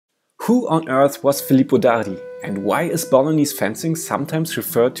Who on earth was Filippo Dardi, and why is Bolognese fencing sometimes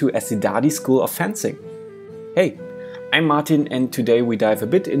referred to as the Dardi school of fencing? Hey, I'm Martin, and today we dive a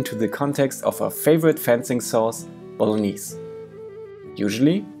bit into the context of our favorite fencing sauce, Bolognese.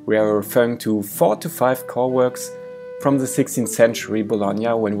 Usually, we are referring to 4 to 5 core works from the 16th century Bologna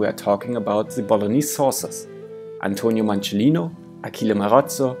when we are talking about the Bolognese sauces: Antonio Mancellino, Achille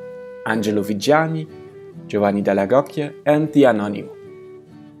Marozzo, Angelo Vigiani, Giovanni della Gocchia, and the Anonimo.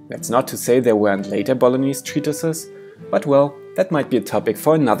 That's not to say there weren't later Bolognese treatises, but well, that might be a topic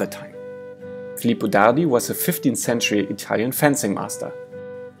for another time. Filippo Dardi was a 15th century Italian fencing master.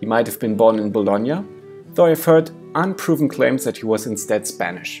 He might have been born in Bologna, though I've heard unproven claims that he was instead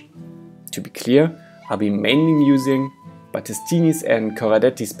Spanish. To be clear, I'll be mainly using Battistini's and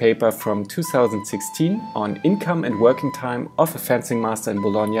Corradetti's paper from 2016 on income and working time of a fencing master in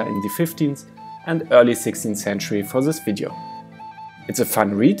Bologna in the 15th and early 16th century for this video. It's a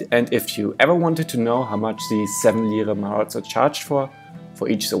fun read, and if you ever wanted to know how much the 7 lire Marozzo charged for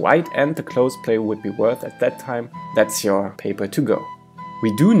each the white and the close play would be worth at that time, that's your paper to go.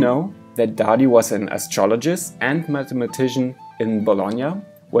 We do know that Dardi was an astrologist and mathematician in Bologna,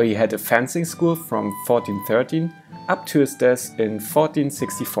 where he had a fencing school from 1413 up to his death in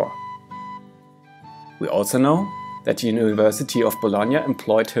 1464. We also know that the University of Bologna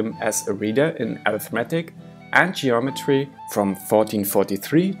employed him as a reader in arithmetic and geometry from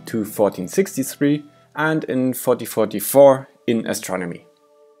 1443 to 1463 and in 1444 in astronomy.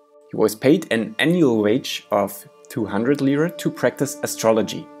 He was paid an annual wage of 200 lire to practice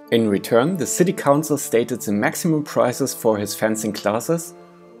astrology. In return, the city council stated the maximum prices for his fencing classes,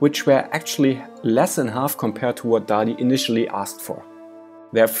 which were actually less than half compared to what Dardi initially asked for.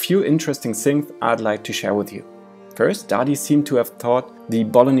 There are a few interesting things I'd like to share with you. First, Dardi seemed to have taught the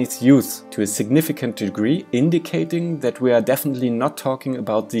Bolognese youth to a significant degree, indicating that we are definitely not talking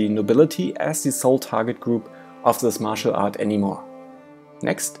about the nobility as the sole target group of this martial art anymore.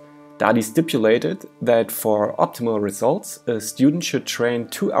 Next, Dardi stipulated that for optimal results, a student should train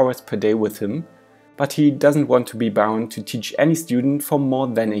 2 hours per day with him, but he doesn't want to be bound to teach any student for more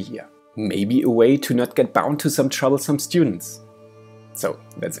than a year. Maybe a way to not get bound to some troublesome students. So,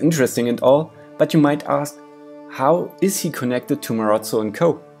 that's interesting and all, but you might ask, how is he connected to Marozzo and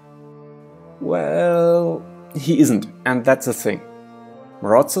co? Well, he isn't, and that's the thing.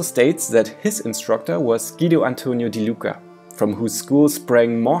 Marozzo states that his instructor was Guido Antonio di Luca, from whose school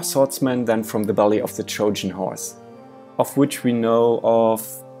sprang more swordsmen than from the belly of the Trojan horse, of which we know of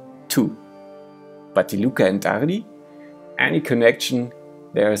 2. But Di Luca and Dardi? Any connection?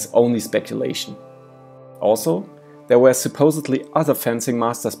 There is only speculation. Also, there were supposedly other fencing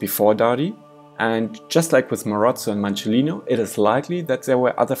masters before Dardi, and just like with Marozzo and Mancellino, it is likely that there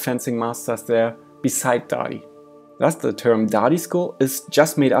were other fencing masters there beside Dardi. Thus the term Dardi school is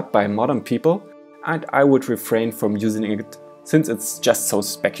just made up by modern people, and I would refrain from using it since it's just so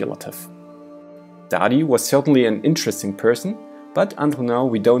speculative. Dardi was certainly an interesting person, but until now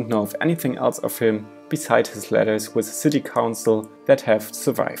we don't know of anything else of him beside his letters with the city council that have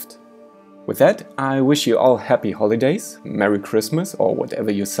survived. With that, I wish you all happy holidays, Merry Christmas or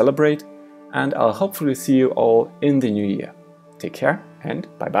whatever you celebrate, and I'll hopefully see you all in the new year. Take care and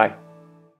bye bye.